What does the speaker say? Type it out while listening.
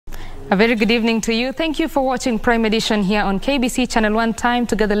A very good evening to you. Thank you for watching Prime Edition here on KBC Channel 1. Time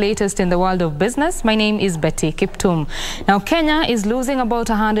to get the latest in the world of business. My name is Betty Kiptum. Now, Kenya is losing about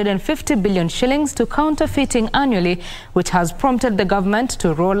 150 billion shillings to counterfeiting annually, which has prompted the government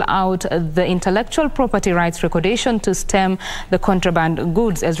to roll out the intellectual property rights recordation to stem the contraband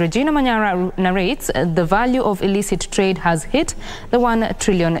goods. As Regina Manyara narrates, the value of illicit trade has hit the 1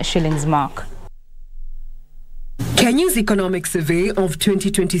 trillion shillings mark. Kenya's economic survey of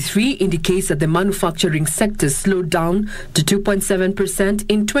 2023 indicates that the manufacturing sector slowed down to 2.7%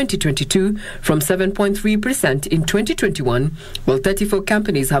 in 2022 from 7.3% in 2021, while 34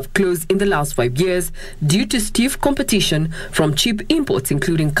 companies have closed in the last 5 years due to stiff competition from cheap imports,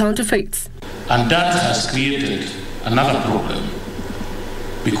 including counterfeits. And that has created another problem,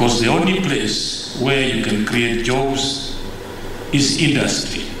 because the only place where you can create jobs is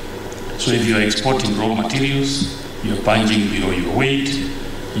industry. So if you are exporting raw materials, you're punching below your weight,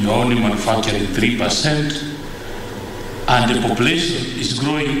 you're only manufacturing 3%, and the population is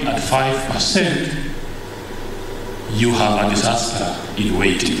growing at 5%, you have a disaster in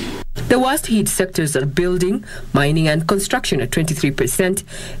waiting. The worst hit sectors are building, mining and construction at 23%,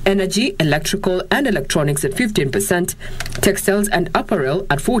 energy, electrical and electronics at 15%, textiles and apparel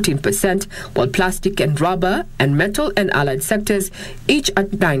at 14%, while plastic and rubber and metal and allied sectors each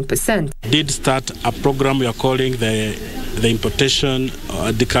at 9%. Did start a program we are calling the importation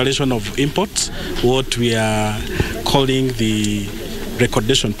declaration of imports, what we are calling the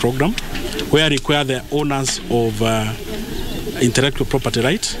recordation program, where we require the owners of intellectual property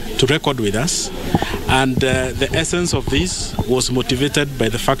right to record with us. And the essence of this was motivated by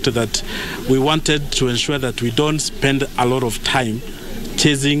the fact that we wanted to ensure that we don't spend a lot of time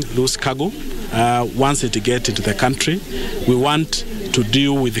chasing loose cargo once it gets into the country. We want to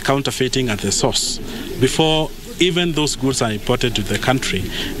deal with the counterfeiting at the source. Before even those goods are imported to the country,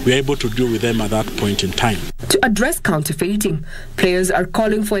 we are able to deal with them at that point in time. To address counterfeiting, players are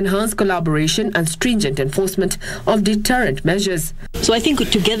calling for enhanced collaboration and stringent enforcement of deterrent measures. So I think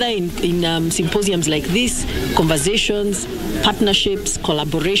together in symposiums like this, conversations, partnerships,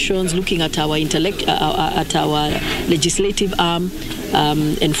 collaborations, looking at our legislative arm,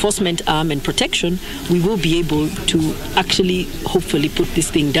 enforcement arm and protection, we will be able to actually hopefully put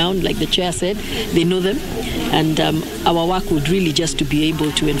this thing down. Like the chair said, they know them, and our work would really just to be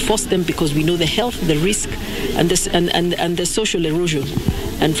able to enforce them, because we know the health, the risk and the social erosion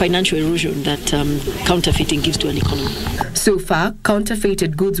and financial erosion that counterfeiting gives to an economy. So far,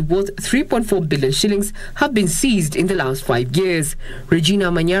 counterfeited goods worth 3.4 billion shillings have been seized in the last 5 years.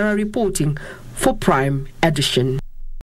 Regina Manyara reporting for Prime Edition.